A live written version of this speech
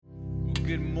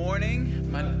good morning.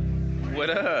 What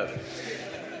up?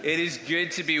 It is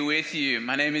good to be with you.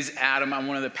 My name is Adam. I'm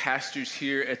one of the pastors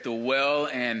here at The Well,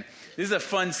 and this is a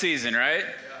fun season, right?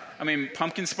 I mean,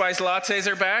 pumpkin spice lattes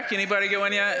are back. Anybody get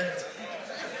one yet?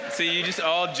 So you just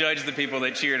all judge the people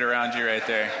that cheered around you right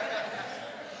there.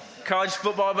 College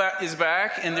football is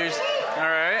back, and there's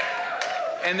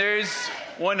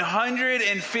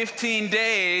 115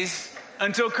 days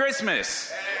until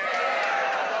Christmas.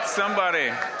 Somebody,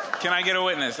 can I get a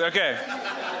witness? Okay.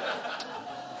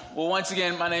 Well, once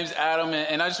again, my name's Adam,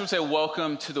 and I just want to say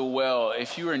welcome to The Well.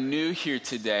 If you are new here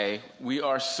today, we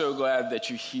are so glad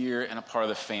that you're here and a part of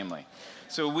the family.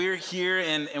 So we're here,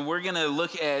 and we're going to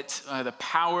look at the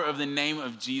power of the name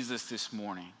of Jesus this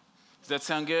morning. Does that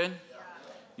sound good?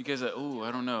 You guys are,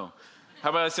 I don't know. How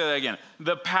about I say that again?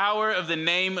 The power of the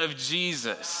name of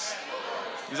Jesus.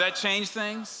 Does that change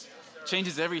things?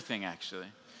 Changes everything, actually.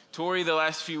 Tori, the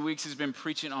last few weeks, has been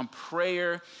preaching on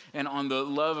prayer and on the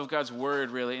love of God's word,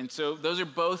 really. And so those are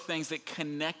both things that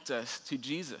connect us to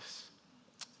Jesus.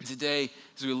 And today,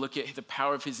 as we look at the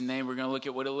power of his name, we're going to look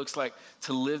at what it looks like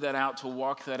to live that out, to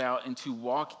walk that out, and to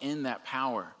walk in that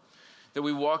power. That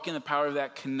we walk in the power of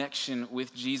that connection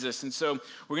with Jesus. And so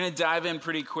we're going to dive in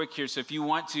pretty quick here. So if you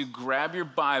want to grab your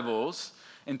Bibles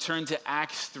and turn to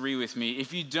Acts 3 with me.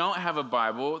 If you don't have a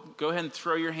Bible, go ahead and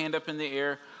throw your hand up in the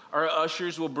air. Our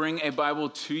ushers will bring a Bible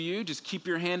to you. Just keep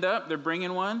your hand up. They're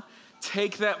bringing one.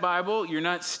 Take that Bible. You're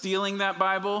not stealing that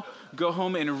Bible. Go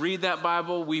home and read that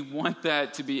Bible. We want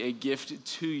that to be a gift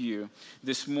to you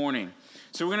this morning.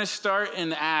 So we're going to start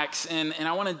in Acts, and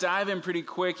I want to dive in pretty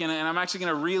quick, and I'm actually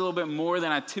going to read a little bit more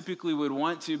than I typically would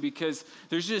want to because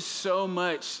there's just so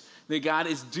much that God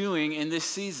is doing in this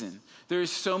season. There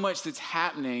is so much that's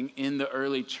happening in the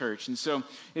early church. And so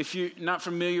if you're not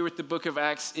familiar with the book of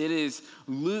Acts, it is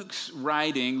Luke's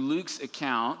writing, Luke's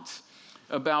account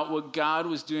about what God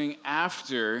was doing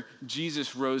after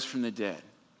Jesus rose from the dead.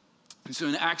 And so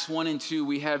in Acts 1 and 2,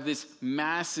 we have this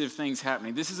massive things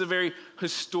happening. This is a very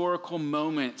historical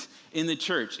moment in the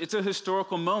church. It's a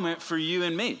historical moment for you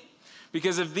and me.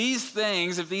 Because if these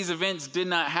events did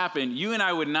not happen, you and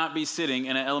I would not be sitting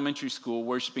in an elementary school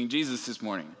worshiping Jesus this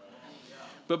morning.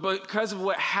 But because of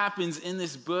what happens in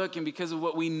this book and because of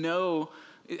what we know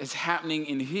is happening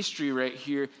in history right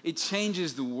here, it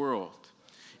changes the world.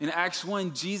 In Acts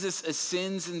 1, Jesus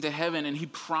ascends into heaven and he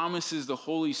promises the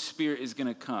Holy Spirit is going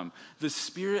to come. The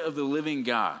Spirit of the living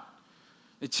God.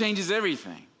 It changes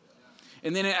everything.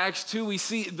 And then in Acts 2, we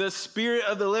see the Spirit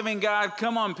of the living God.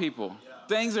 Come on, people.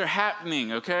 Things are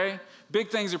happening, okay? Big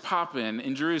things are popping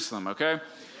in Jerusalem, okay?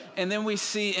 And then we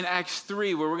see in Acts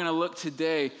 3, where we're going to look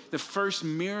today, the first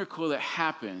miracle that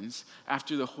happens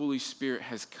after the Holy Spirit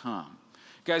has come.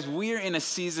 Guys, we are in a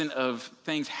season of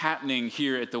things happening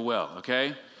here at The Well,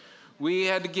 okay? We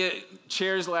had to get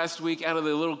chairs last week out of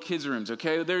the little kids' rooms,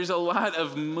 okay? There's a lot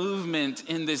of movement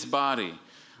in this body.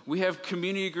 We have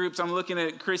community groups. I'm looking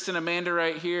at Chris and Amanda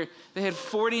right here. They had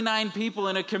 49 people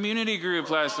in a community group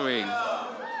last week.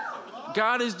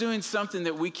 God is doing something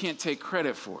that we can't take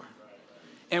credit for.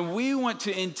 And we want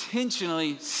to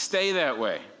intentionally stay that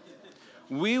way.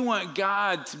 We want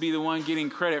God to be the one getting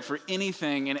credit for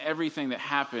anything and everything that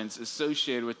happens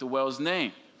associated with the Well's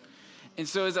name. And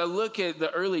so as I look at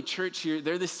the early church here,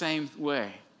 they're the same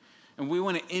way. And we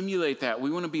want to emulate that.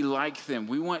 We want to be like them.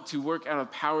 We want to work out of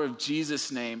the power of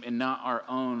Jesus' name and not our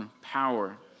own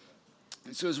power.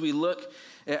 And so as we look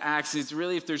at Acts, it's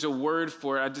really, if there's a word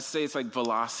for it, I'd just say it's like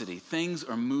velocity. Things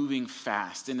are moving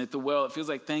fast. And at The Well, it feels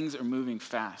like things are moving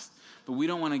fast. But we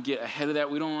don't want to get ahead of that.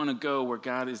 We don't want to go where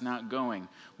God is not going.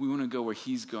 We want to go where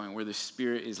he's going, where the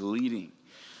Spirit is leading.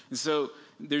 And so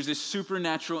there's this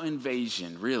supernatural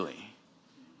invasion, really.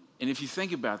 And if you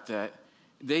think about that,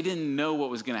 they didn't know what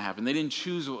was going to happen. They didn't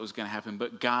choose what was going to happen,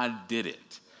 but God did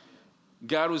it.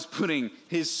 God was putting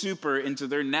his super into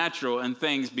their natural, and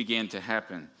things began to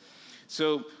happen.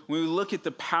 So when we look at the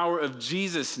power of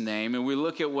Jesus' name, and we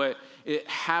look at what it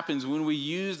happens when we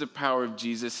use the power of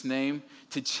Jesus' name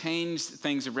to change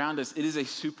things around us, it is a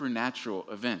supernatural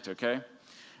event, okay?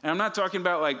 And I'm not talking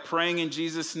about like praying in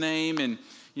Jesus' name, and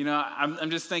I'm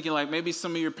just thinking like maybe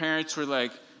some of your parents were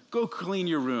like, go clean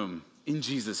your room in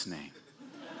Jesus' name.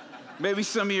 Maybe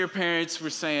some of your parents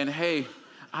were saying, hey,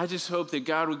 I just hope that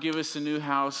God will give us a new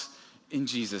house in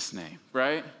Jesus' name,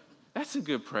 right? That's a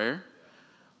good prayer.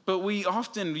 But we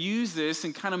often use this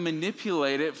and kind of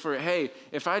manipulate it for, hey,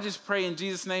 if I just pray in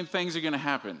Jesus' name, things are going to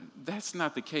happen. That's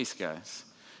not the case, guys.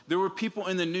 There were people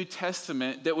in the New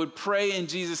Testament that would pray in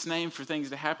Jesus' name for things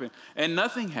to happen, and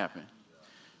nothing happened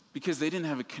because they didn't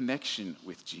have a connection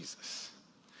with Jesus.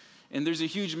 And there's a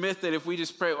huge myth that if we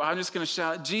just pray, well, I'm just going to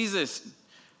shout, Jesus,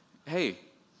 hey,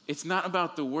 it's not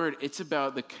about the word, it's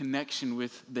about the connection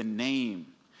with the name.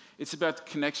 It's about the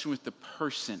connection with the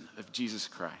person of Jesus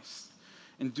Christ.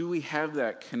 And do we have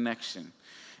that connection?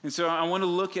 And so I want to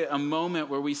look at a moment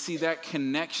where we see that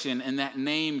connection and that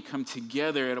name come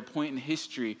together at a point in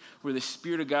history where the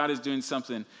Spirit of God is doing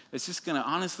something that's just going to,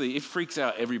 honestly, it freaks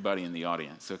out everybody in the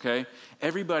audience, okay?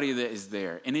 Everybody that is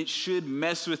there. And it should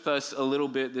mess with us a little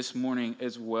bit this morning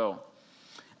as well.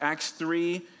 Acts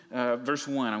 3, verse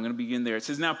 1, I'm going to begin there. It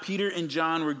says, "Now Peter and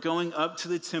John were going up to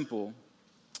the temple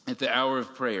at the hour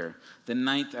of prayer, the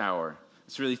 9th hour."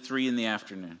 It's really 3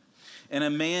 p.m. "And a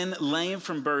man lame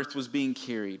from birth was being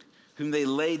carried, whom they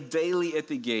laid daily at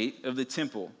the gate of the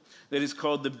temple, that is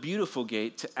called the Beautiful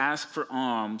Gate, to ask for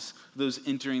alms those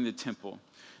entering the temple."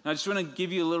 Now, I just want to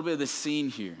give you a little bit of the scene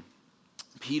here.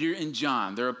 Peter and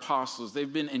John, they're apostles.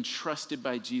 They've been entrusted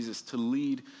by Jesus to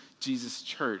lead Jesus'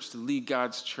 church, to lead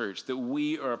God's church that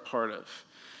we are a part of.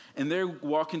 And they're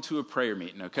walking to a prayer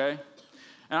meeting, okay?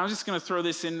 And I'm just going to throw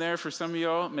this in there for some of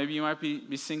y'all. Maybe you might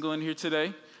be single in here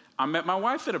today. I met my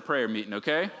wife at a prayer meeting,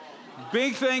 okay?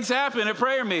 Big things happen at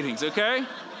prayer meetings, okay?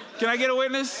 Can I get a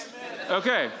witness?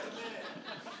 Okay.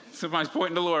 Somebody's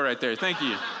pointing to Laura right there. Thank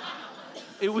you.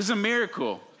 It was a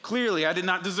miracle. Clearly, I did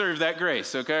not deserve that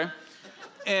grace, okay?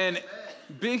 And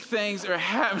big things are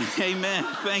happening. Amen.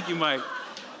 Thank you, Mike.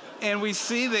 And we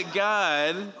see that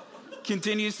God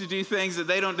continues to do things that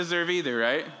they don't deserve either,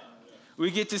 right?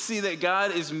 We get to see that God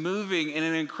is moving in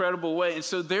an incredible way. And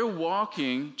so they're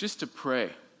walking just to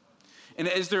pray. And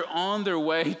as they're on their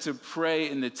way to pray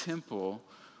in the temple,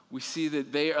 we see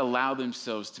that they allow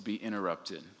themselves to be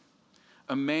interrupted.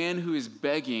 A man who is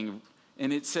begging,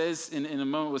 and it says in a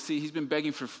moment, we'll see, he's been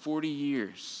begging for 40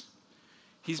 years.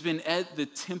 He's been at the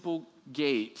temple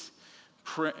gate,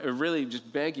 really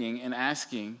just begging and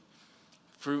asking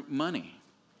for money.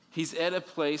 He's at a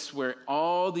place where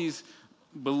all these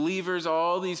believers,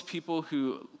 all these people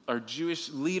who are Jewish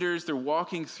leaders, they're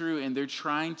walking through and they're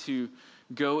trying to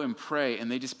go and pray, and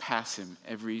they just pass him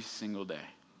every single day.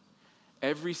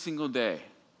 Every single day,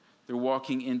 they're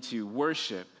walking into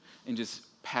worship and just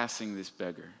passing this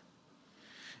beggar.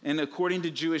 And according to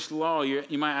Jewish law,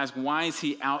 you might ask, why is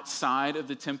he outside of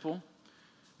the temple?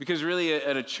 Because really,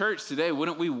 at a church today,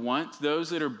 wouldn't we want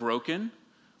those that are broken?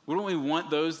 Wouldn't we want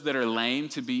those that are lame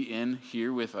to be in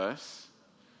here with us?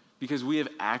 Because we have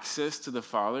access to the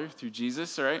Father through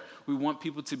Jesus, all right? We want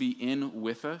people to be in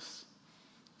with us.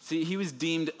 See, he was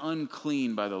deemed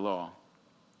unclean by the law.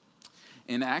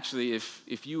 And actually,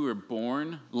 if you were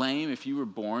born lame, if you were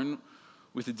born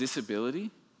with a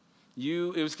disability,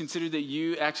 it was considered that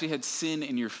you actually had sin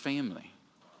in your family.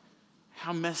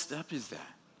 How messed up is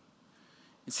that?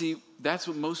 And see, that's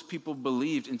what most people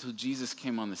believed until Jesus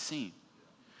came on the scene.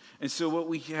 And so what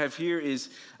we have here is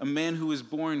a man who was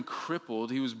born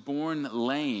crippled, he was born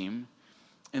lame,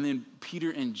 and then Peter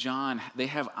and John, they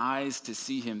have eyes to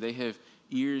see him, they have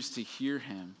ears to hear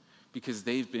him because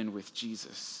they've been with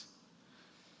Jesus.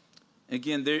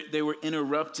 Again, they were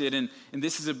interrupted, and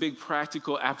this is a big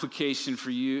practical application for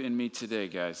you and me today,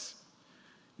 guys.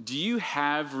 Do you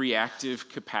have reactive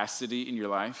capacity in your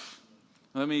life?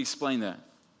 Let me explain that.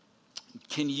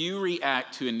 Can you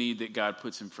react to a need that God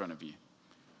puts in front of you?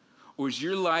 Or is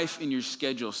your life and your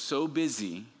schedule so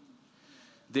busy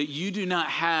that you do not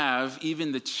have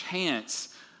even the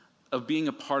chance of being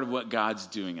a part of what God's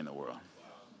doing in the world?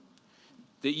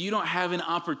 That you don't have an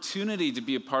opportunity to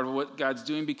be a part of what God's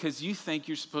doing because you think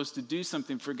you're supposed to do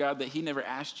something for God that he never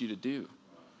asked you to do.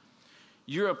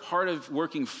 You're a part of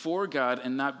working for God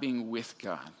and not being with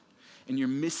God. And you're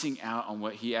missing out on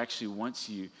what he actually wants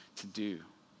you to do.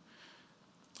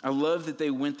 I love that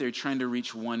they went there trying to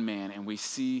reach one man, and we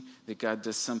see that God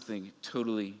does something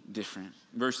totally different.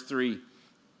 Verse 3,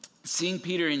 seeing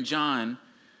Peter and John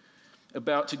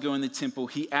about to go in the temple,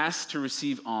 he asked to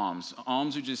receive alms.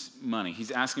 Alms are just money. He's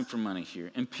asking for money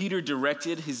here. And Peter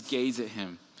directed his gaze at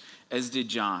him, as did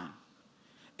John,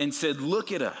 and said,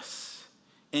 "Look at us."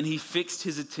 And he fixed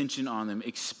his attention on them,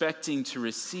 expecting to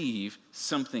receive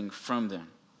something from them.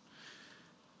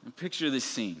 Now picture this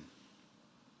scene.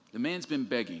 The man's been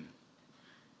begging.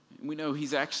 We know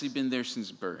he's actually been there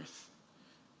since birth.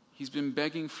 He's been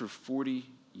begging for 40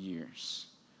 years.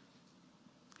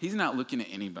 He's not looking at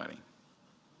anybody.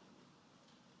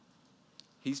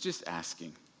 He's just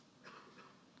asking.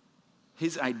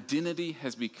 His identity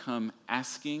has become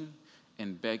asking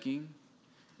and begging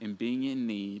and being in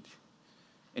need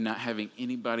and not having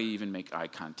anybody even make eye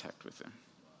contact with him.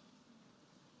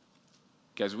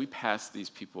 Guys, we pass these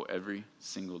people every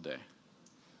single day.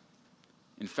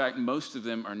 In fact, most of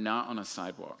them are not on a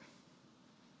sidewalk.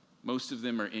 Most of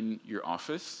them are in your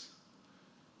office.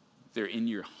 They're in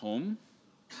your home.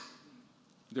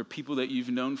 They're people that you've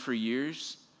known for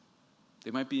years.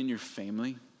 They might be in your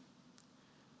family.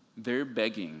 They're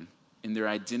begging, and their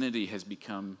identity has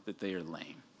become that they are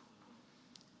lame.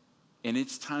 And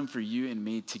it's time for you and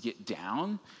me to get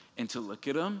down and to look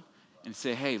at them and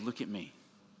say, hey, look at me.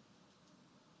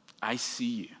 I see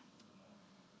you.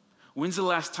 When's the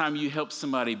last time you helped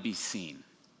somebody be seen?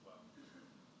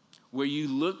 Where you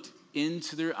looked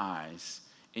into their eyes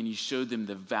and you showed them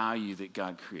the value that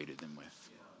God created them with.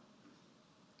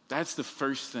 That's the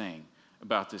first thing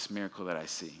about this miracle that I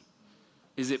see,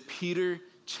 is that Peter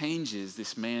changes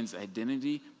this man's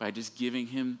identity by just giving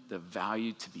him the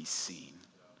value to be seen.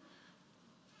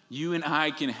 You and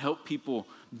I can help people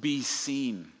be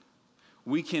seen.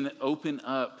 We can open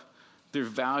up their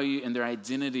value and their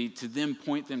identity to them,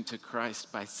 point them to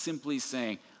Christ by simply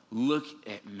saying, look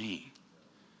at me.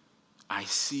 I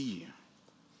see you.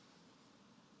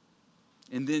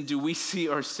 And then do we see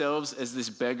ourselves as this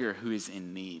beggar who is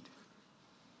in need?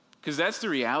 Because that's the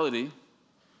reality.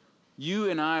 You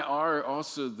and I are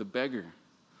also the beggar.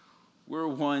 We're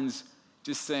ones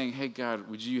just saying, hey, God,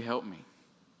 would you help me?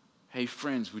 Hey,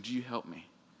 friends, would you help me?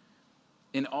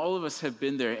 And all of us have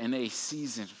been there in a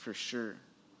season for sure.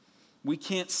 We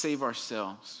can't save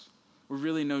ourselves. We're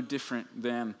really no different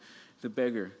than the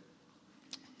beggar.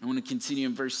 I want to continue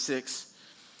in verse 6.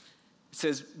 It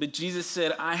says, but Peter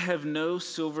said, I have no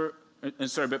silver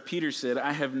or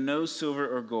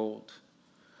gold.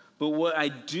 But what I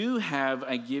do have,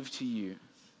 I give to you.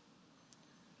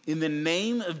 In the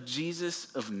name of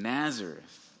Jesus of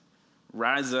Nazareth,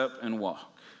 rise up and walk.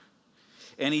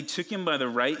 And he took him by the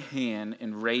right hand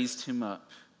and raised him up.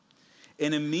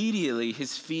 And immediately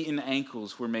his feet and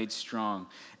ankles were made strong.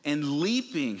 And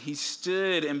leaping, he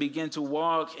stood and began to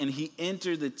walk, and he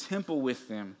entered the temple with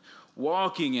them,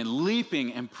 walking and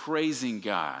leaping and praising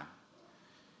God.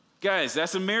 Guys,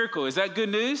 that's a miracle. Is that good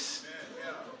news?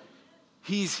 Yeah.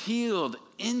 He's healed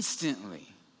instantly.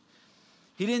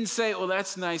 He didn't say, well,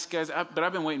 that's nice, guys, but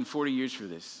I've been waiting 40 years for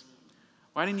this.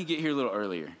 Why didn't you get here a little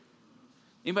earlier?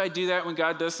 Anybody do that when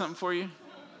God does something for you?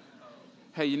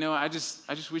 Hey, you know, I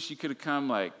just wish you could have come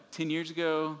like 10 years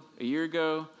ago, a year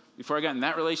ago, before I got in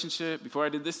that relationship, before I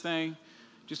did this thing.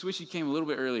 Just wish you came a little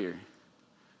bit earlier.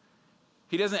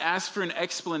 He doesn't ask for an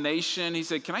explanation. He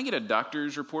said, can I get a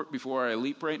doctor's report before I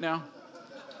leap right now?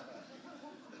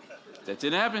 That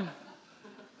didn't happen.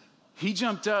 He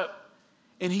jumped up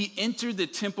and he entered the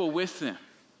temple with them.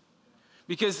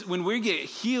 Because when we get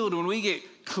healed, when we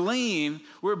get clean,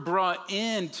 we're brought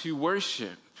in to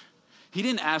worship. He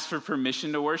didn't ask for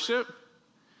permission to worship.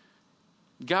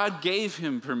 God gave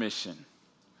him permission.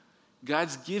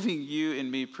 God's giving you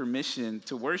and me permission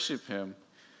to worship him.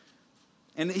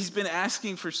 And he's been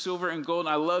asking for silver and gold.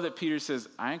 And I love that Peter says,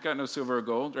 I ain't got no silver or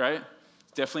gold, right?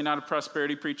 Definitely not a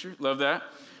prosperity preacher. Love that.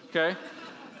 Okay?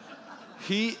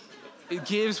 He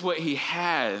gives what he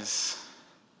has.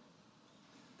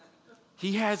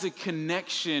 He has a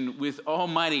connection with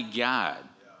Almighty God.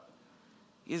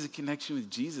 He has a connection with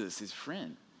Jesus, his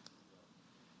friend.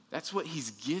 That's what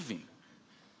he's giving.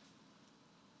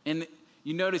 And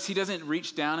you notice he doesn't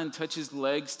reach down and touch his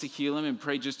legs to heal him and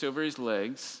pray just over his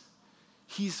legs.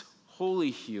 He's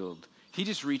wholly healed. He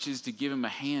just reaches to give him a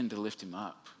hand to lift him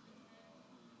up.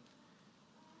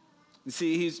 You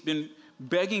see, he's been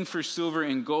begging for silver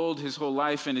and gold his whole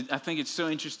life, and I think it's so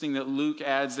interesting that Luke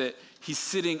adds that he's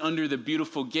sitting under the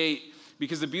beautiful gate,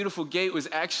 because the beautiful gate was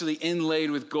actually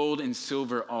inlaid with gold and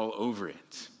silver all over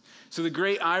it. So the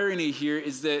great irony here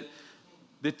is that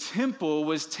the temple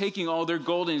was taking all their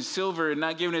gold and silver and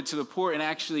not giving it to the poor and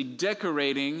actually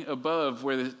decorating above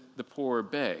where the poor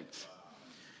begged.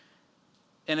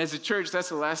 And as a church, that's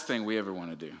the last thing we ever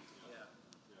want to do.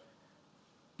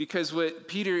 Because what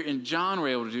Peter and John were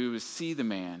able to do was see the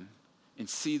man and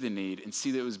see the need and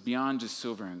see that it was beyond just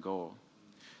silver and gold.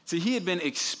 So he had been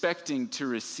expecting to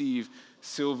receive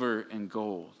silver and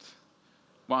gold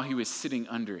while he was sitting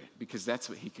under it, because that's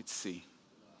what he could see.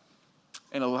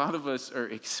 And a lot of us are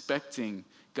expecting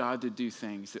God to do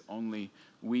things that only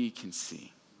we can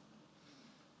see.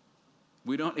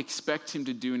 We don't expect him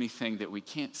to do anything that we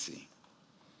can't see.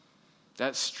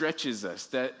 That stretches us.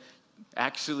 That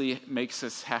actually makes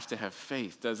us have to have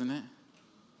faith, doesn't it?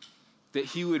 That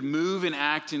he would move and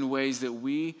act in ways that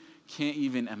we can't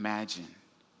even imagine.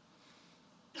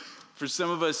 For some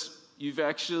of us, you've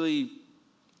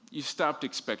stopped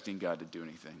expecting God to do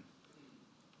anything.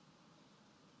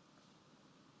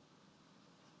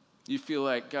 You feel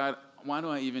like, God, why do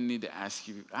I even need to ask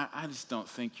you? I just don't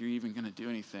think you're even going to do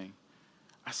anything.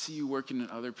 I see you working in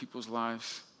other people's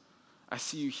lives. I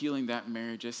see you healing that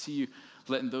marriage. I see you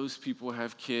letting those people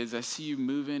have kids. I see you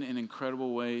moving in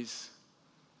incredible ways,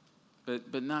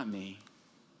 but not me.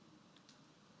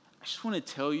 I just want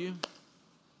to tell you,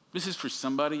 this is for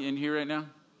somebody in here right now.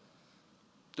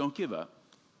 Don't give up.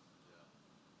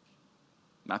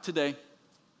 Not today.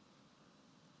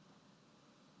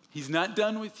 He's not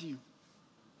done with you.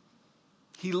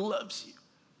 He loves you.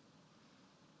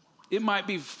 It might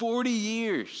be 40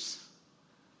 years,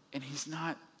 and he's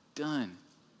not done.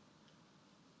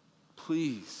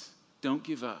 Please, don't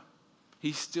give up.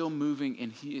 He's still moving,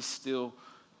 and he is still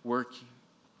working.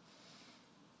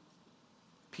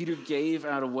 Peter gave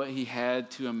out of what he had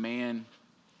to a man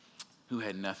who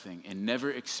had nothing and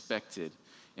never expected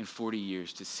in 40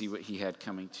 years to see what he had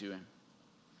coming to him.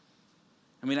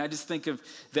 I mean, I just think of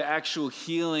the actual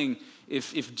healing.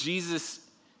 If Jesus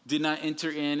did not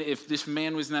enter in, if this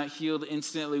man was not healed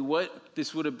instantly, what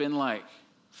this would have been like.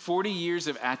 40 years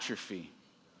of atrophy.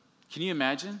 Can you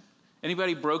imagine?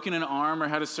 Anybody broken an arm or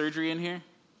had a surgery in here?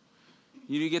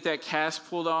 You get that cast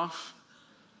pulled off,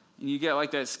 and you get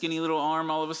like that skinny little arm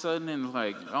all of a sudden, and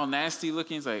like all nasty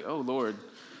looking. It's like, oh Lord.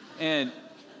 And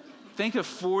think of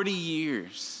 40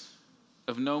 years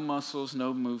of no muscles,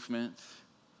 no movement,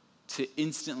 to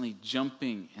instantly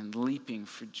jumping and leaping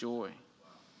for joy.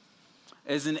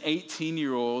 As an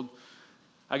 18-year-old,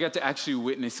 I got to actually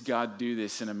witness God do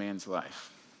this in a man's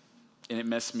life, and it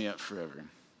messed me up forever.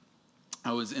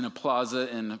 I was in a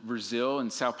plaza in Brazil, in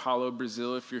Sao Paulo,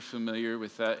 Brazil, if you're familiar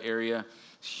with that area.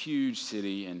 It's a huge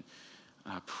city, and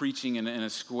preaching in a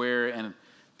square, and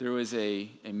there was a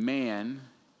man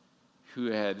who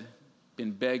had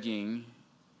been begging,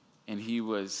 and he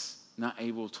was not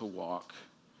able to walk.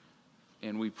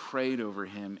 And we prayed over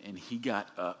him, and he got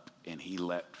up, and he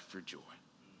leapt for joy.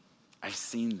 I've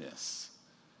seen this.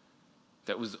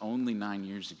 That was only 9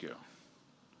 years ago.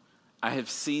 I have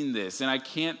seen this, and I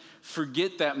can't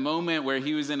forget that moment where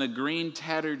he was in a green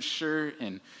tattered shirt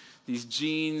and these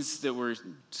jeans that were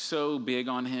so big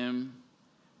on him.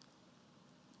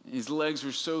 His legs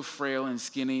were so frail and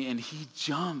skinny, and he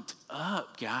jumped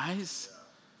up, guys.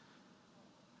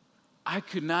 I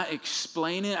could not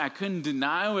explain it. I couldn't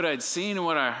deny what I'd seen and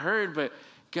what I heard, but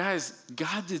guys,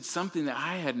 God did something that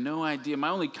I had no idea. My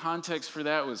only context for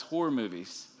that was horror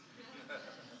movies.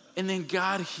 And then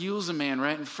God heals a man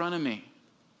right in front of me.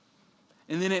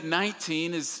 And then at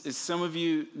 19, as some of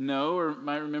you know or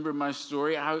might remember my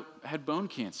story, I had bone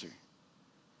cancer.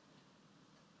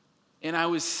 And I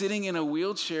was sitting in a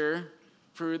wheelchair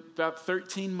for about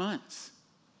 13 months.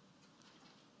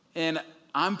 And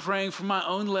I'm praying for my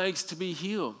own legs to be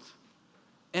healed.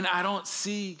 And I don't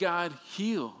see God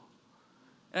heal.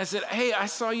 And I said, hey, I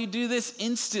saw you do this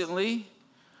instantly.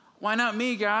 Why not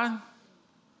me, God?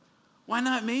 Why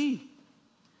not me?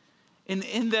 And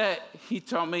in that, he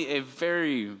taught me a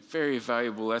very, very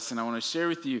valuable lesson I want to share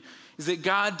with you, is that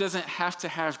God doesn't have to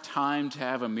have time to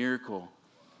have a miracle.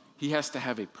 He has to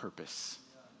have a purpose.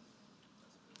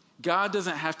 God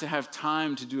doesn't have to have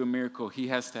time to do a miracle. He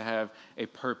has to have a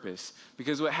purpose.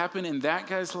 Because what happened in that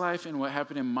guy's life and what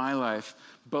happened in my life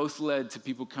both led to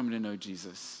people coming to know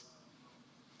Jesus.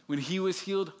 When he was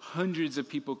healed, hundreds of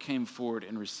people came forward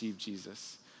and received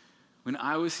Jesus. When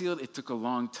I was healed, it took a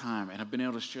long time, and I've been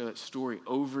able to share that story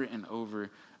over and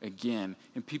over again,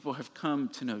 and people have come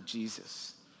to know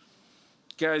Jesus.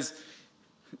 Guys,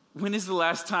 when is the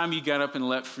last time you got up and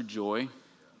leapt for joy?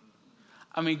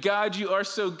 I mean, God, you are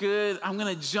so good. I'm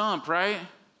going to jump, right?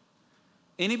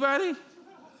 Anybody?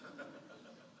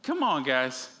 Come on,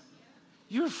 guys.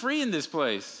 You're free in this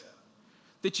place.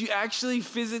 That you actually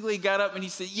physically got up and you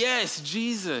said, yes,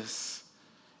 Jesus.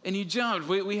 And you jumped.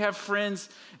 We have friends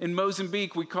in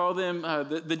Mozambique. We call them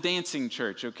the dancing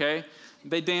church, okay?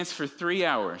 They dance for 3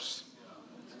 hours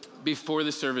before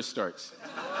the service starts.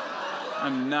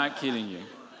 I'm not kidding you.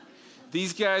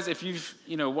 These guys, if you've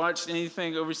watched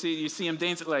anything overseas, you see them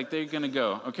dancing like they're going to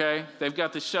go, okay? They've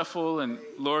got the shuffle, and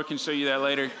Laura can show you that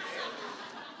later.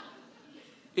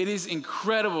 It is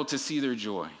incredible to see their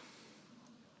joy.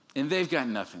 And they've got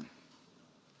nothing.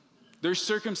 Their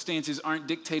circumstances aren't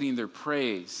dictating their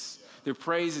praise. Their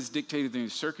praise is dictated through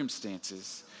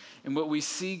circumstances. And what we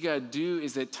see God do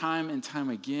is that time and time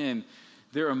again,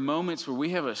 there are moments where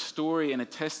we have a story and a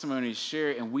testimony to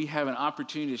share, and we have an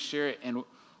opportunity to share it. And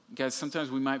guys,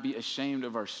 sometimes we might be ashamed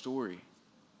of our story.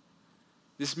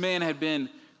 This man had been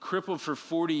crippled for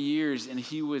 40 years, and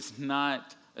he was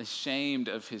not ashamed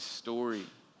of his story.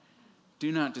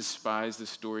 Do not despise the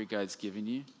story God's given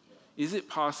you. Is it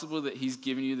possible that he's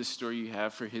given you the story you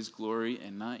have for his glory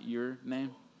and not your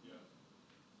name? Yeah.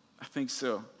 I think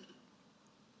so.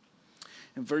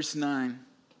 In verse 9, it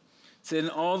said, and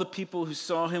all the people who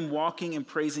saw him walking and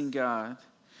praising God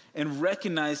and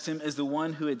recognized him as the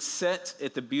one who had sat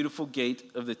at the beautiful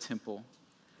gate of the temple,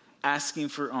 asking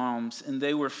for alms, and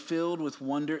they were filled with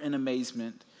wonder and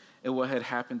amazement at what had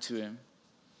happened to him.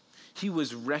 He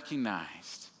was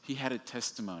recognized. He had a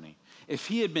testimony. If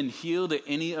he had been healed at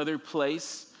any other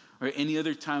place or any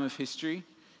other time of history,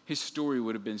 his story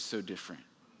would have been so different.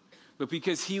 But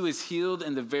because he was healed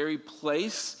in the very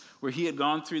place where he had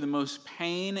gone through the most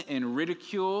pain and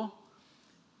ridicule,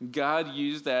 God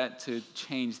used that to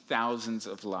change thousands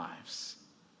of lives.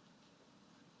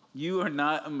 You are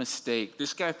not a mistake.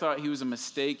 This guy thought he was a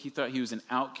mistake. He thought he was an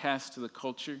outcast to the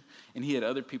culture, and he had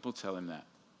other people tell him that.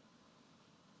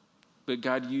 But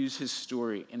God used his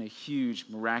story in a huge,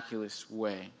 miraculous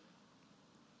way.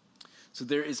 So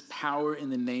there is power in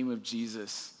the name of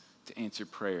Jesus to answer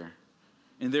prayer.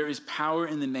 And there is power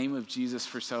in the name of Jesus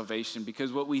for salvation,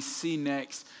 because what we see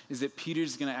next is that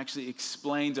Peter's going to actually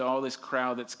explain to all this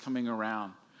crowd that's coming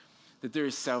around that there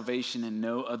is salvation in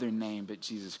no other name but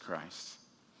Jesus Christ.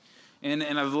 And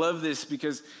I love this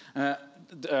because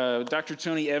Dr.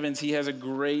 Tony Evans, he has a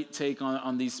great take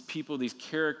on these people, these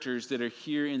characters that are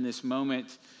here in this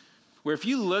moment, where if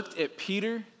you looked at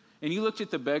Peter and you looked at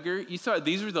the beggar, you thought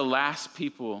these were the last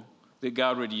people that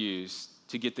God would use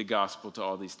to get the gospel to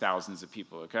all these thousands of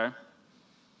people, okay?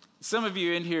 Some of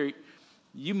you in here,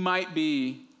 you might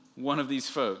be one of these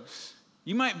folks.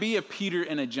 You might be a Peter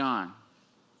and a John.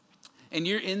 And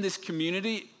you're in this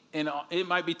community, and it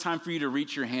might be time for you to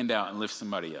reach your hand out and lift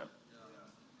somebody up.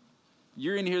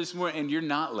 You're in here this morning, and you're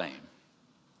not lame.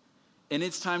 And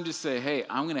it's time to say, hey,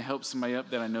 I'm going to help somebody up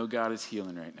that I know God is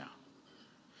healing right now.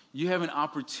 You have an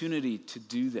opportunity to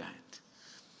do that.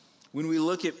 When we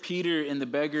look at Peter and the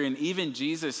beggar and even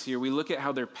Jesus here, we look at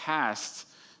how their past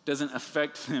doesn't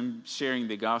affect them sharing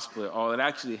the gospel at all. It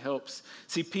actually helps.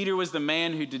 See, Peter was the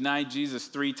man who denied Jesus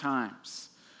 3 times.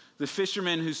 The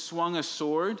fisherman who swung a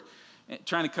sword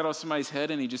trying to cut off somebody's head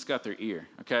and he just got their ear,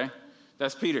 okay?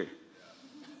 That's Peter.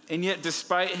 And yet,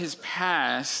 despite his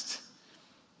past,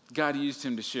 God used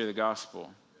him to share the gospel.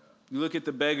 You look at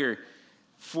the beggar,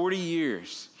 40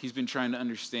 years he's been trying to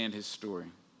understand his story.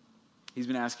 He's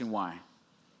been asking why.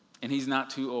 And he's not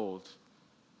too old.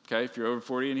 Okay, if you're over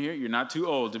 40 in here, you're not too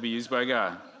old to be used by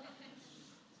God.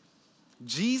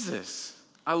 Jesus,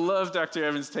 I love Dr.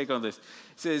 Evans' take on this. He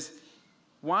says,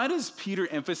 why does Peter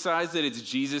emphasize that it's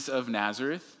Jesus of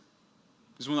Nazareth?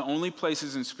 It's one of the only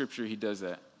places in Scripture he does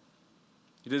that.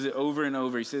 He does it over and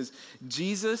over. He says,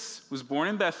 Jesus was born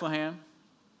in Bethlehem.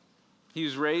 He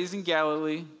was raised in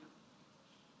Galilee.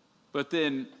 But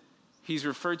then he's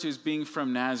referred to as being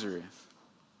from Nazareth.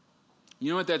 You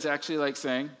know what that's actually like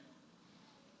saying?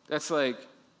 That's like,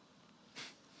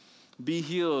 be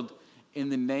healed in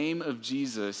the name of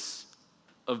Jesus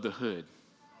of the hood.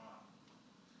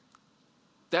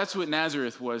 That's what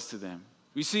Nazareth was to them.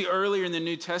 We see earlier in the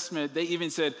New Testament, they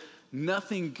even said,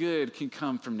 nothing good can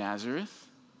come from Nazareth.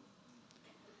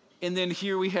 And then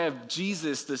here we have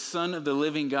Jesus, the Son of the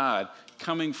living God,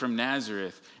 coming from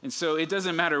Nazareth. And so it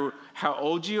doesn't matter how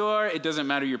old you are. It doesn't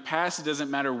matter your past. It doesn't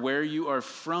matter where you are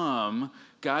from.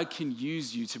 God can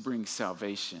use you to bring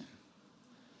salvation.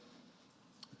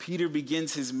 Peter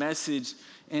begins his message,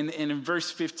 and in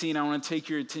verse 15, I want to take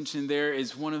your attention there,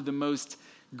 is one of the most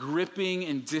gripping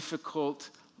and difficult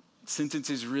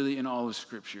sentences really in all of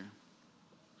Scripture.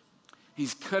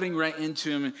 He's cutting right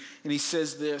into him, and he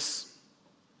says this.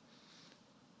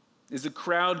 As the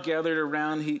crowd gathered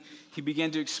around, he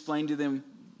began to explain to them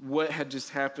what had just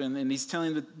happened. And he's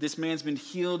telling them that this man's been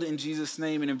healed in Jesus'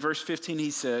 name. And in verse 15,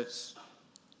 he says,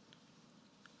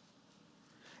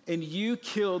 and you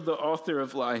killed the author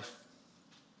of life,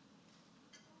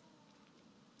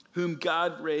 whom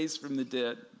God raised from the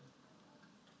dead.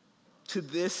 To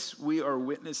this we are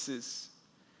witnesses.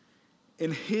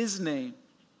 In his name,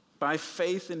 by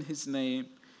faith in his name,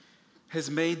 has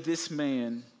made this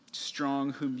man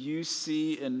strong, whom you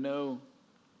see and know.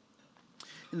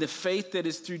 And the faith that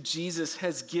is through Jesus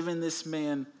has given this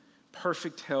man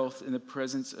perfect health in the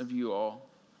presence of you all.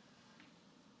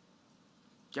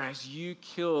 Guys, you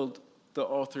killed the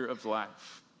author of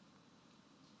life.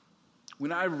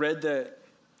 When I read that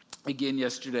again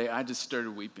yesterday, I just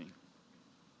started weeping.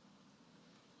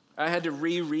 I had to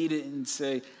reread it and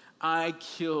say, I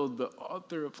killed the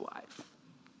author of life.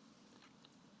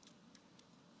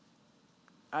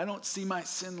 I don't see my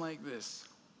sin like this.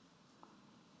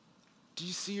 Do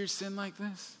you see your sin like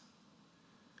this?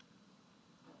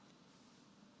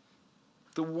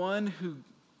 The one who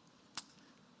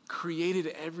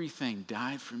created everything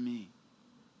died for me.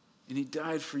 And he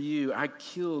died for you. I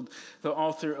killed the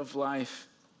author of life.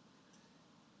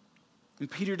 And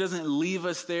Peter doesn't leave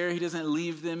us there. He doesn't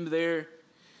leave them there.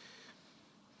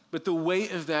 But the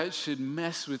weight of that should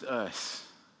mess with us.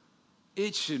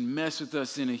 It should mess with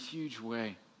us in a huge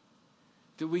way.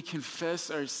 That we confess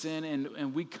our sin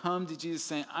and we come to Jesus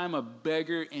saying, I'm a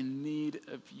beggar in need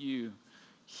of you.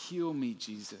 Heal me,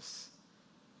 Jesus.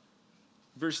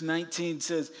 Verse 19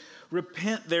 says,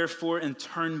 repent therefore and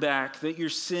turn back, that your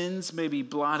sins may be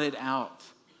blotted out.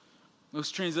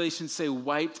 Most translations say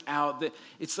wiped out. That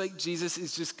it's like Jesus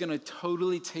is just going to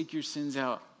totally take your sins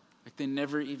out, like they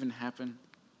never even happened.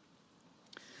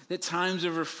 That times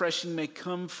of refreshing may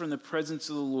come from the presence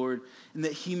of the Lord, and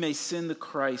that he may send the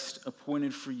Christ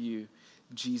appointed for you,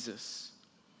 Jesus.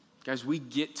 Guys, we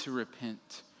get to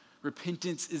repent.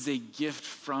 Repentance is a gift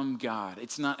from God.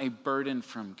 It's not a burden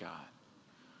from God.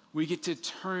 We get to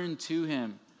turn to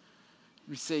him.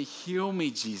 We say, heal me,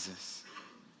 Jesus.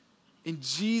 In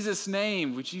Jesus'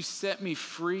 name, would you set me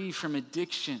free from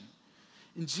addiction?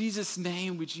 In Jesus'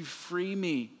 name, would you free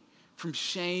me from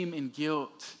shame and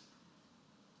guilt?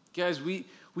 Guys, we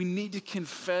need to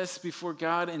confess before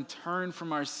God and turn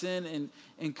from our sin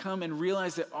and come and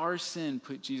realize that our sin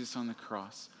put Jesus on the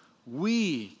cross.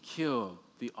 We killed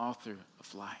the author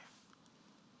of life.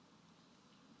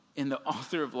 And the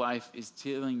author of life is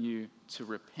telling you to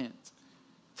repent,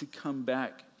 to come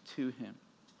back to him.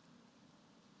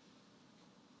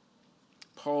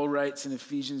 Paul writes in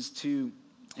Ephesians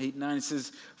 2:8-9, it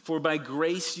says, for by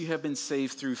grace you have been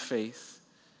saved through faith,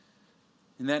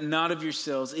 and that not of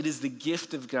yourselves, it is the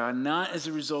gift of God, not as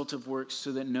a result of works,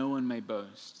 so that no one may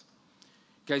boast.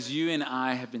 Guys, you and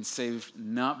I have been saved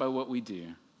not by what we do,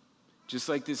 just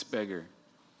like this beggar.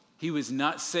 He was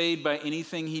not saved by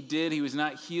anything he did. He was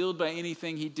not healed by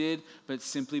anything he did, but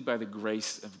simply by the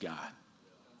grace of God.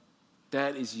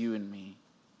 That is you and me.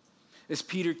 As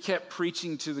Peter kept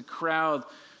preaching to the crowd,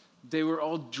 they were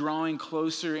all drawing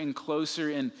closer and closer,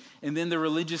 and then the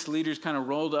religious leaders kind of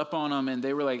rolled up on them, and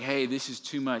they were like, hey, this is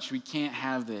too much. We can't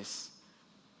have this.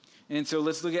 And so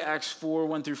let's look at Acts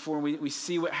 4:1-4. We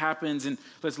see what happens, and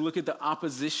let's look at the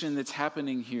opposition that's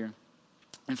happening here.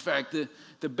 In fact,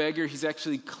 the beggar, he's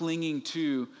actually clinging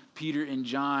to Peter and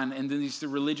John, and then the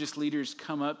religious leaders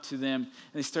come up to them,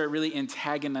 and they start really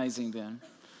antagonizing them.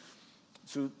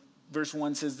 So verse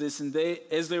 1 says this, and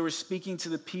as they were speaking to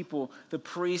the people, the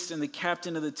priest and the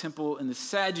captain of the temple and the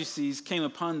Sadducees came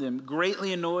upon them.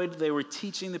 Greatly annoyed, they were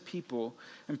teaching the people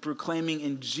and proclaiming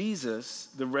in Jesus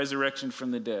the resurrection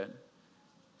from the dead.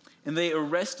 And they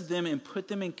arrested them and put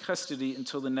them in custody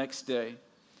until the next day,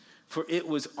 for it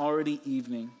was already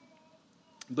evening.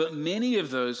 But many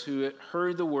of those who had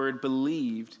heard the word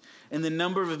believed, and the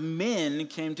number of men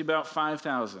came to about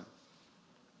 5,000.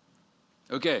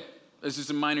 Okay. This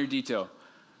is a minor detail.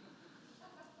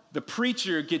 The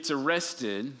preacher gets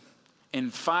arrested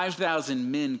and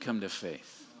 5,000 men come to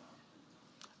faith.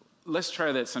 Let's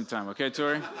try that sometime, okay,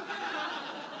 Tori?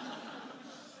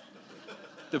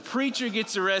 The preacher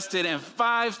gets arrested and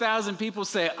 5,000 people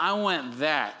say, I want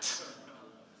that.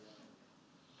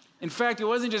 In fact, it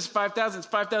wasn't just 5,000, it's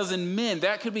 5,000 men.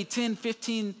 That could be 10,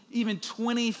 15, even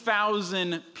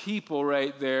 20,000 people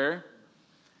right there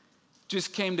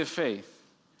just came to faith.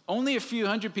 Only a few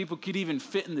hundred people could even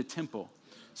fit in the temple.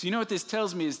 So you know what this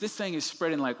tells me is this thing is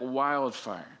spreading like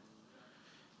wildfire.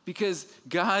 Because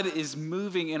God is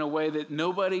moving in a way that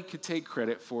nobody could take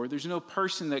credit for. There's no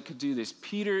person that could do this.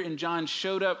 Peter and John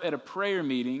showed up at a prayer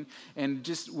meeting and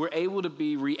just were able to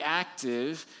be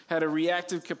reactive, had a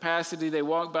reactive capacity. They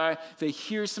walk by, they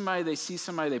hear somebody, they see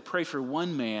somebody, they pray for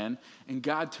one man, and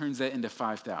God turns that into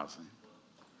 5,000.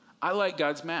 I like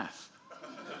God's math.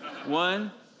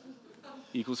 1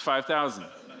 equals 5,000.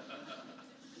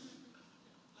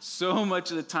 So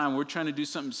much of the time, we're trying to do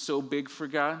something so big for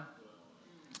God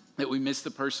that we miss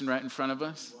the person right in front of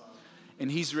us.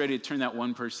 And he's ready to turn that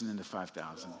one person into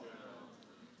 5,000.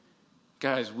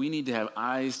 Guys, we need to have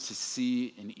eyes to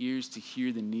see and ears to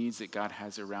hear the needs that God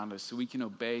has around us so we can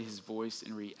obey his voice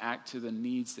and react to the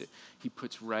needs that he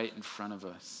puts right in front of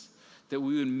us. That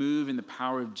we would move in the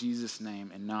power of Jesus'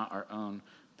 name and not our own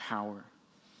power.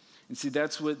 And see,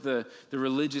 that's what the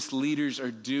religious leaders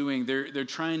are doing. They're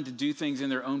trying to do things in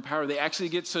their own power. They actually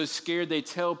get so scared, they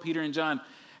tell Peter and John,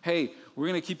 hey, we're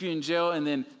going to keep you in jail. And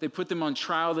then they put them on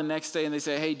trial the next day, and they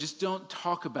say, hey, just don't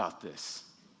talk about this.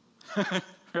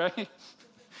 Right?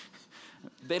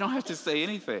 They don't have to say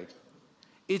anything.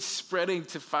 It's spreading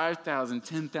to 5,000,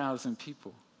 10,000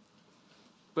 people.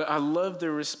 But I love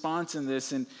their response in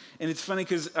this. And it's funny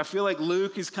because I feel like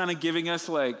Luke is kind of giving us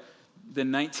like the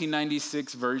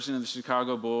 1996 version of the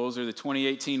Chicago Bulls or the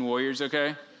 2018 Warriors,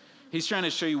 okay? He's trying to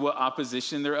show you what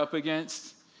opposition they're up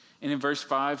against. And in verse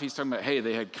 5, he's talking about, hey,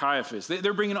 they had Caiaphas.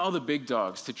 They're bringing all the big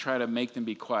dogs to try to make them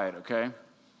be quiet, okay?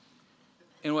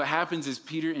 And what happens is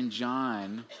Peter and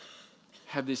John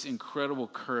have this incredible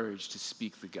courage to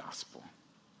speak the gospel.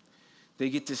 They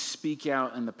get to speak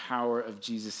out in the power of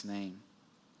Jesus' name.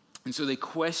 And so they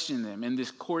question them in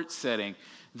this court setting.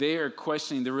 They are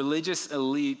questioning. The religious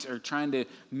elite are trying to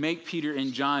make Peter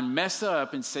and John mess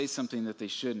up and say something that they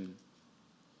shouldn't.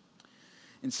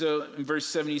 And so in verse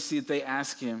 7, you see that they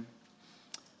ask him,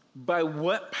 by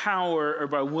what power or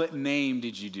by what name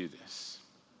did you do this?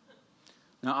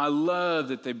 Now, I love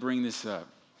that they bring this up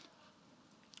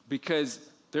because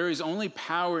there is only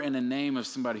power in the name of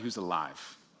somebody who's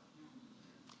alive.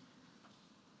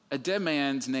 A dead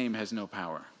man's name has no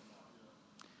power.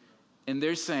 And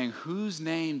they're saying, whose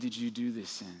name did you do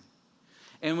this in?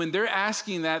 And when they're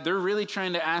asking that, they're really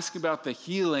trying to ask about the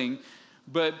healing,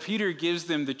 but Peter gives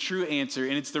them the true answer,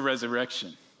 and it's the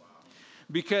resurrection.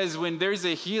 Because when there's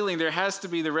a healing, there has to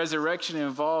be the resurrection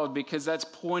involved because that's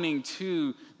pointing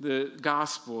to the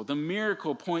gospel. The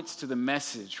miracle points to the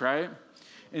message, right?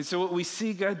 And so what we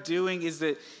see God doing is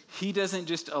that he doesn't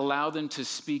just allow them to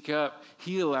speak up.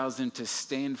 He allows them to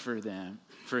stand for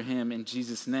him in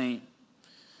Jesus' name.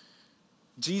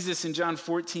 Jesus in John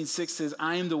 14:6 says,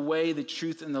 I am the way, the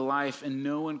truth, and the life, and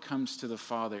no one comes to the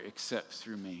Father except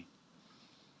through me.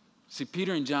 See,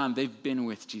 Peter and John, they've been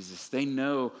with Jesus. They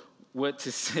know what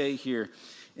to say here.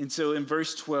 And so in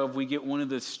verse 12, we get one of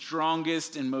the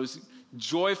strongest and most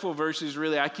joyful verses,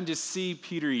 really. I can just see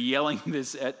Peter yelling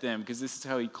this at them because this is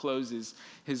how he closes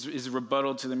his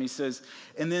rebuttal to them. He says,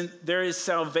 and then there is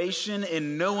salvation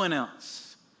in no one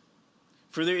else,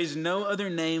 for there is no other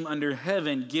name under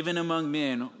heaven given among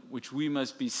men which we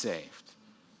must be saved.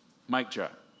 Mic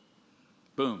drop.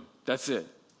 Boom. That's it.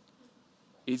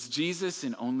 It's Jesus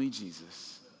and only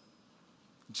Jesus.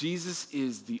 Jesus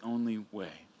is the only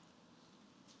way.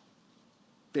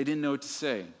 They didn't know what to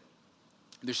say.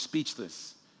 They're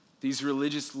speechless. These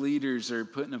religious leaders are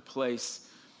put in a place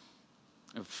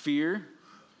of fear.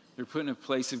 They're put in a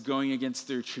place of going against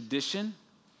their tradition.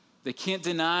 They can't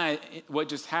deny what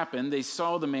just happened. They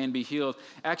saw the man be healed.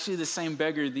 Actually, the same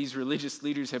beggar these religious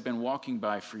leaders have been walking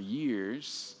by for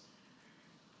years.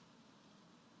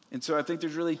 And so I think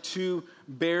there's really two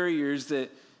barriers that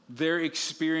they're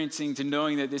experiencing to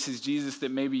knowing that this is Jesus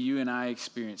that maybe you and I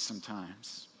experience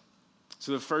sometimes.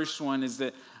 So the first one is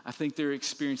that I think they're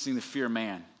experiencing the fear of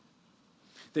man.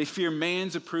 They fear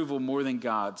man's approval more than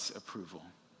God's approval.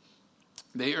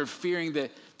 They are fearing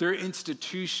that their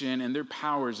institution and their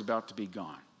power is about to be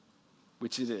gone,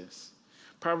 which it is.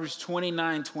 Proverbs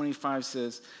 29:25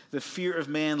 says, the fear of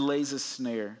man lays a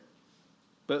snare,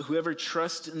 but whoever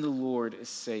trusts in the Lord is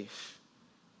safe.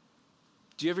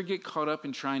 Do you ever get caught up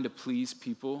in trying to please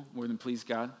people more than please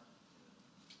God?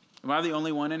 Am I the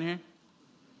only one in here?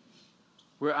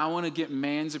 Where I want to get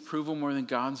man's approval more than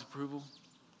God's approval?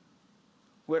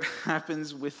 What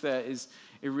happens with that is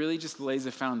it really just lays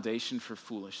a foundation for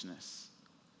foolishness.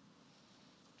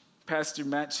 Pastor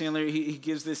Matt Chandler, he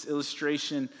gives this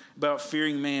illustration about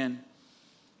fearing man.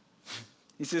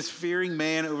 He says, fearing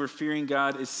man over fearing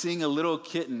God is seeing a little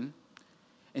kitten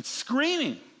and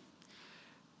screaming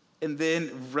and then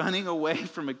running away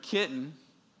from a kitten,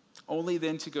 only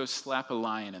then to go slap a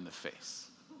lion in the face.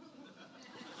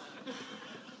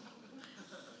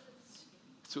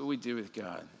 That's what we do with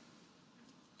God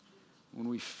when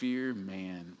we fear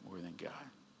man more than God.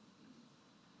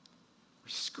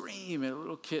 We scream at a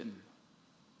little kitten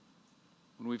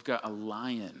when we've got a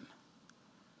lion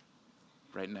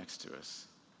right next to us.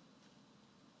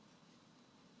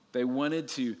 They wanted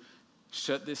to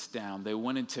shut this down. They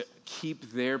wanted to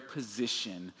keep their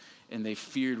position, and they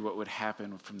feared what would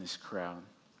happen from this crowd.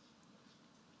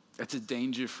 That's a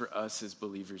danger for us as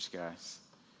believers, guys,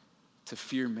 to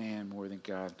fear man more than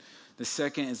God. The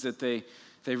second is that they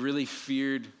really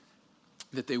feared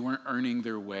that they weren't earning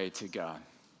their way to God.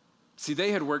 See,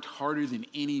 they had worked harder than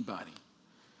anybody.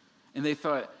 And they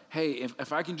thought, hey,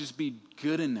 if I can just be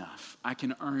good enough, I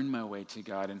can earn my way to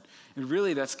God. And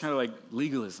really, that's kind of like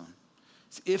legalism.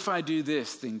 It's, if I do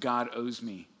this, then God owes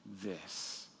me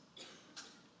this.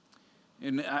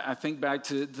 And I think back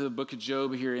to the book of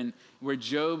Job here, and where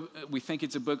Job, we think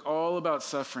it's a book all about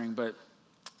suffering, but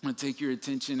I'm going to take your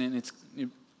attention,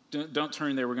 and don't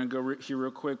turn there. We're going to go here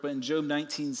real quick. But in Job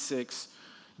 19:6,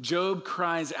 Job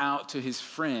cries out to his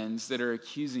friends that are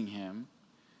accusing him.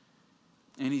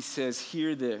 And he says,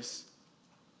 hear this.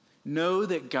 Know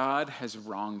that God has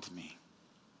wronged me.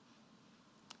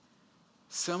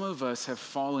 Some of us have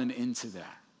fallen into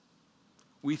that.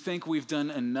 We think we've done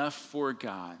enough for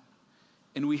God,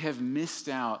 and we have missed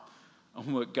out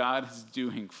on what God is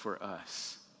doing for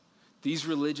us. These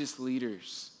religious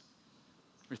leaders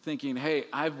are thinking, hey,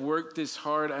 I've worked this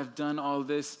hard. I've done all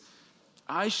this.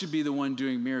 I should be the one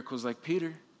doing miracles like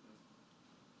Peter.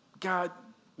 God,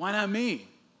 why not me?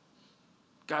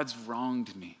 God's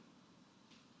wronged me.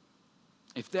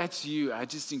 If that's you, I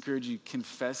just encourage you,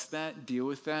 confess that, deal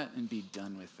with that, and be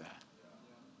done with that.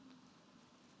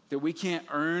 That we can't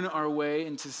earn our way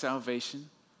into salvation.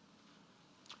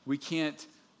 We can't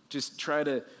just try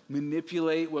to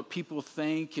manipulate what people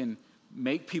think and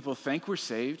make people think we're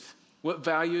saved. What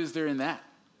value is there in that?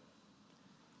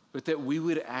 But that we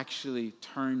would actually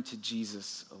turn to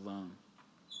Jesus alone.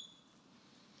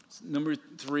 Number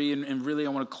 3, and really I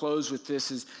want to close with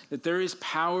this, is that there is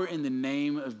power in the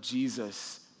name of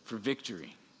Jesus for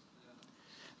victory.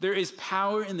 There is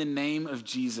power in the name of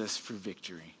Jesus for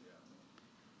victory.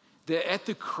 That at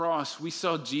the cross, we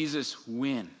saw Jesus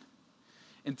win.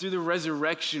 And through the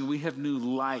resurrection, we have new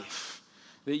life.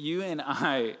 That you and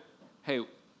I, hey,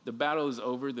 the battle is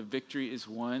over, the victory is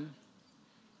won.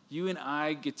 You and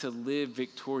I get to live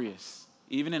victorious,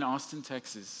 even in Austin,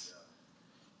 Texas.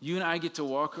 You and I get to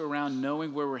walk around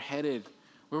knowing where we're headed,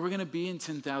 where we're going to be in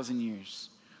 10,000 years.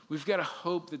 We've got a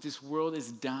hope that this world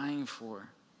is dying for.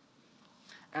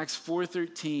 Acts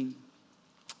 4:13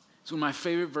 is one of my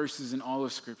favorite verses in all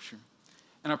of Scripture.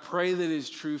 And I pray that it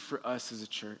is true for us as a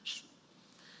church.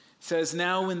 It says,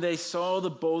 "Now when they saw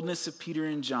the boldness of Peter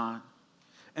and John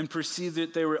and perceived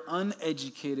that they were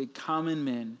uneducated, common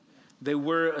men, they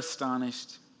were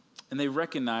astonished, and they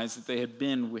recognized that they had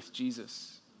been with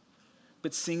Jesus.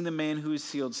 But seeing the man who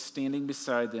was healed standing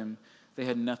beside them, they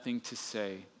had nothing to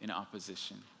say in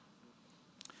opposition."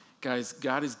 Guys,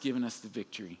 God has given us the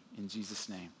victory in Jesus'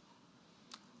 name.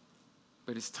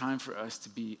 But it's time for us to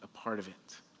be a part of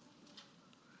it.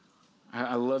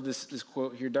 I love this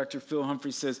quote here. Dr. Phil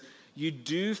Humphrey says, "You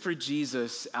do for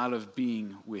Jesus out of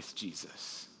being with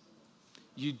Jesus."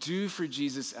 You do for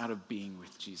Jesus out of being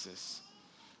with Jesus.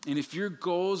 And if your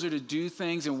goals are to do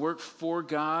things and work for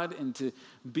God and to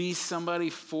be somebody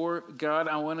for God,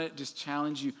 I want to just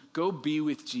challenge you. Go be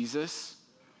with Jesus.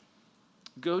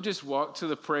 Go just walk to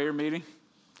the prayer meeting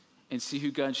and see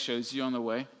who God shows you on the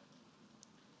way.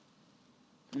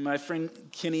 My friend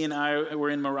Kenny and I were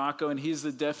in Morocco, and he's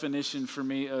the definition for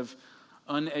me of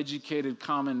uneducated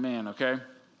common man, okay?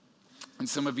 And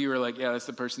some of you are like, yeah, that's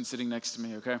the person sitting next to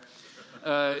me, okay?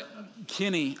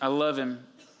 Kenny, I love him.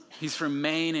 He's from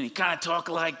Maine, and he kind of talks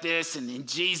like this, and in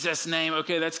Jesus' name,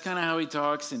 okay, that's kind of how he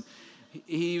talks. And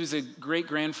he was a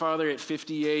great-grandfather at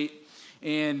 58,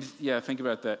 and yeah, think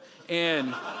about that.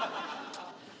 And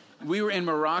we were in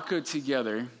Morocco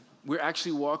together. We're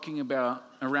actually walking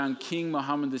around King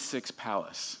Mohammed VI's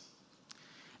palace.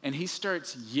 And he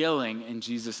starts yelling in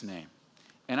Jesus' name.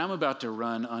 And I'm about to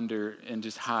run under and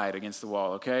just hide against the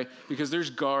wall, okay? Because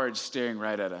there's guards staring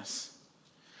right at us.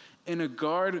 And a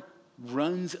guard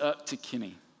runs up to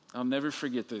Kenny. I'll never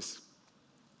forget this.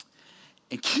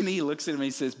 And Kenny looks at him and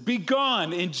he says, "Be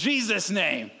gone in Jesus'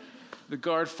 name." The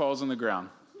guard falls on the ground.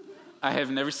 I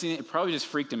have never seen it. It probably just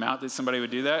freaked him out that somebody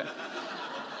would do that.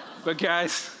 But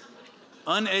guys,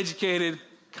 uneducated,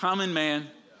 common man.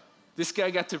 This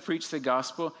guy got to preach the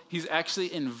gospel. He's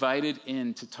actually invited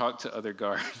in to talk to other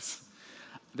guards.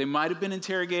 They might have been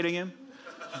interrogating him,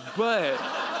 but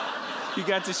he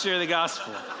got to share the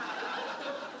gospel.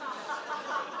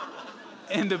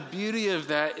 And the beauty of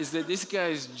that is that this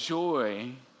guy's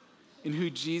joy in who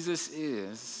Jesus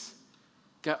is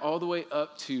got all the way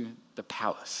up to the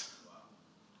palace.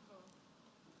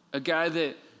 A guy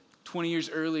that 20 years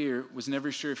earlier was never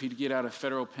sure if he'd get out of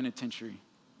federal penitentiary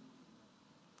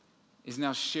is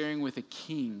now sharing with a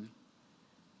king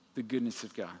the goodness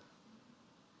of God.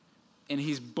 And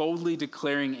he's boldly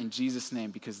declaring in Jesus'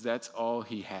 name because that's all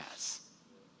he has.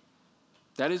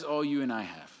 That is all you and I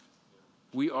have.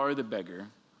 We are the beggar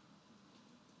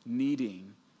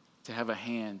needing to have a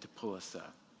hand to pull us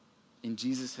up. And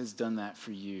Jesus has done that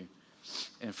for you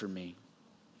and for me.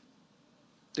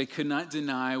 They could not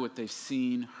deny what they've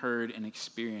seen, heard, and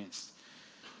experienced.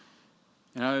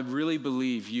 And I really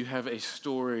believe you have a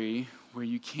story where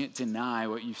you can't deny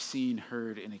what you've seen,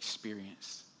 heard, and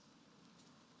experienced.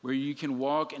 Where you can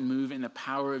walk and move in the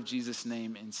power of Jesus'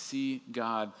 name and see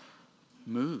God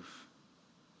move.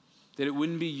 That it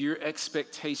wouldn't be your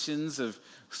expectations of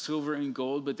silver and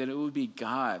gold, but that it would be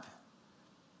God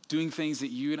doing things that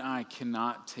you and I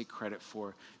cannot take credit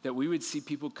for. That we would see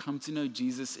people come to know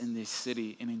Jesus in this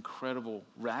city in incredible,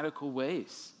 radical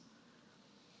ways.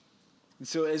 And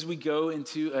so as we go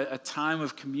into a time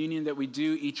of communion that we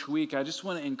do each week, I just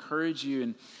want to encourage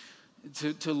you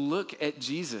to look at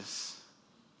Jesus.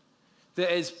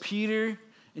 That as Peter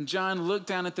and John looked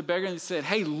down at the beggar and said,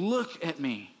 "Hey, look at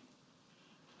me."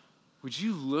 Would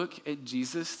you look at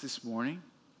Jesus this morning?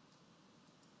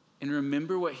 and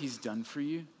remember what he's done for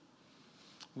you.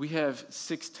 We have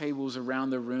 6 tables around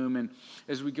the room, and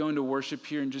as we go into worship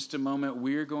here in just a moment,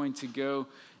 we're going to go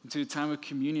into a time of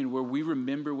communion where we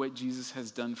remember what Jesus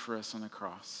has done for us on the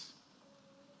cross,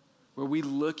 where we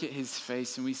look at his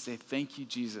face and we say, thank you,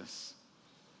 Jesus.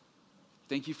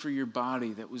 Thank you for your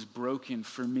body that was broken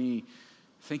for me.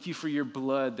 Thank you for your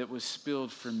blood that was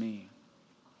spilled for me.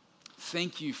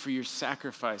 Thank you for your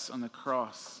sacrifice on the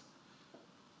cross.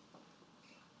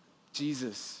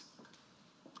 Jesus,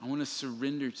 I want to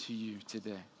surrender to you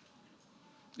today.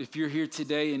 If you're here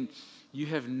today and you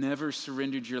have never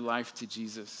surrendered your life to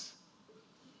Jesus,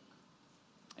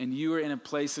 and you are in a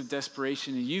place of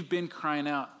desperation and you've been crying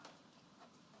out,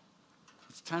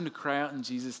 it's time to cry out in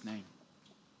Jesus' name.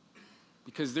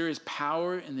 Because there is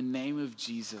power in the name of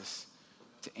Jesus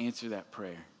to answer that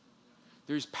prayer.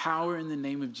 There's power in the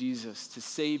name of Jesus to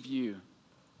save you.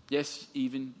 Yes,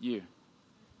 even you.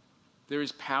 There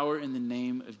is power in the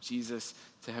name of Jesus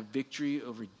to have victory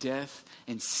over death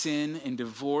and sin and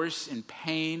divorce and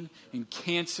pain and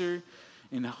cancer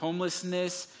and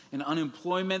homelessness and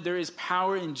unemployment. There is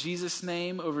power in Jesus'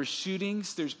 name over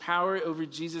shootings. There's power over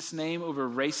Jesus' name over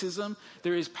racism.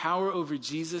 There is power over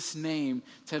Jesus' name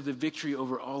to have the victory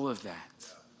over all of that.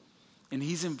 And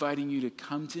he's inviting you to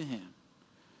come to him,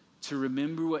 to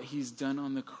remember what he's done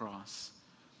on the cross,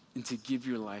 and to give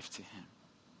your life to him.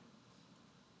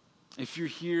 If you're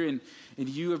here and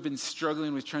you have been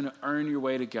struggling with trying to earn your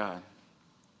way to God,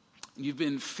 you've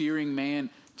been fearing man,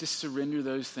 just surrender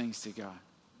those things to God.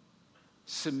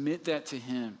 Submit that to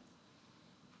him.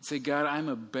 Say, God, I'm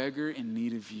a beggar in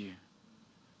need of you.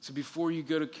 So before you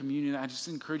go to communion, I just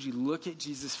encourage you, look at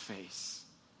Jesus' face.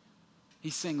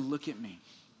 He's saying, look at me.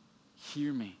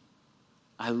 Hear me.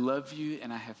 I love you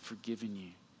and I have forgiven you.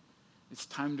 It's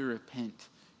time to repent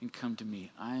and come to me.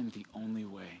 I am the only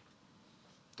way.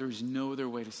 There is no other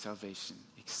way to salvation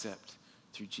except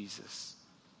through Jesus.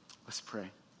 Let's pray.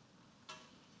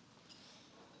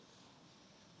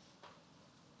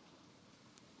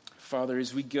 Father,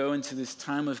 as we go into this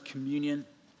time of communion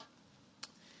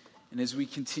and as we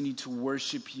continue to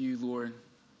worship you, Lord,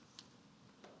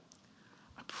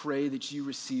 I pray that you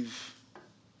receive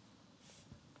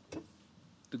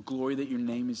the glory that your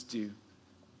name is due.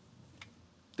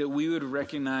 That we would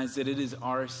recognize that it is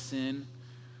our sin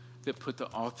that put the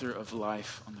author of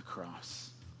life on the cross.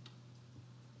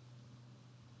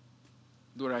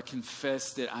 Lord, I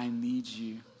confess that I need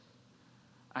you.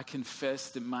 I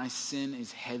confess that my sin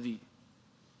is heavy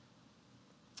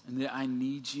and that I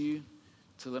need you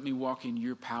to let me walk in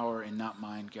your power and not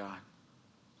mine, God.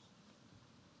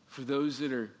 For those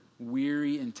that are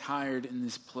weary and tired in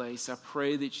this place, I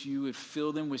pray that you would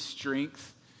fill them with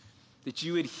strength, that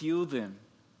you would heal them,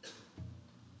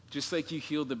 just like you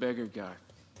healed the beggar, God.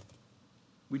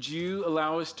 Would you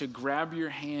allow us to grab your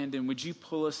hand and would you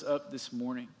pull us up this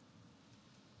morning?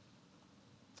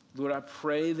 Lord, I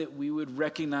pray that we would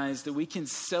recognize that we can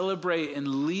celebrate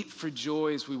and leap for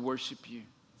joy as we worship you.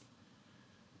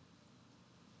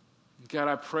 God,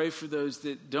 I pray for those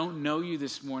that don't know you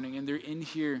this morning and they're in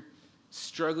here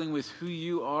struggling with who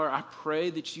you are. I pray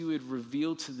that you would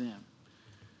reveal to them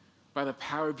by the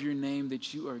power of your name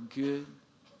that you are good,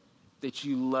 that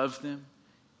you love them,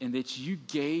 and that you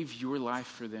gave your life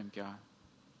for them, God.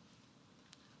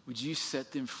 Would you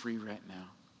set them free right now?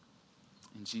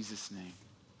 In Jesus' name,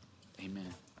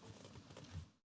 amen.